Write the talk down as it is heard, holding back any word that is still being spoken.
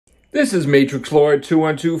This is Matrix Lord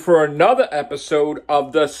 212 for another episode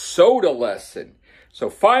of the soda lesson. So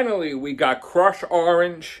finally, we got Crush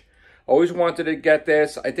Orange. Always wanted to get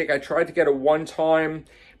this. I think I tried to get it one time.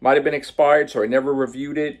 Might have been expired, so I never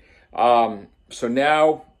reviewed it. So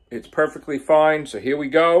now it's perfectly fine. So here we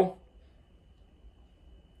go.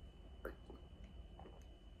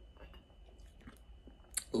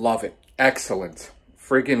 Love it. Excellent.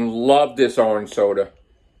 Freaking love this orange soda.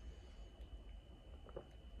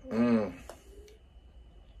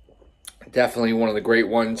 Definitely one of the great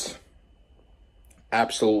ones.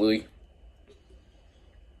 Absolutely.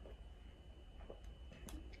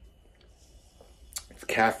 It's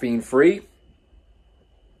caffeine free.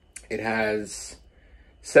 It has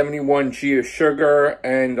 71 G of sugar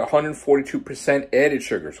and 142% added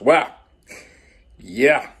sugars. Wow.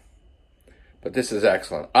 Yeah. But this is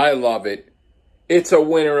excellent. I love it. It's a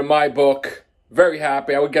winner in my book. Very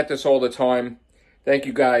happy. I would get this all the time. Thank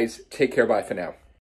you guys. Take care. Bye for now.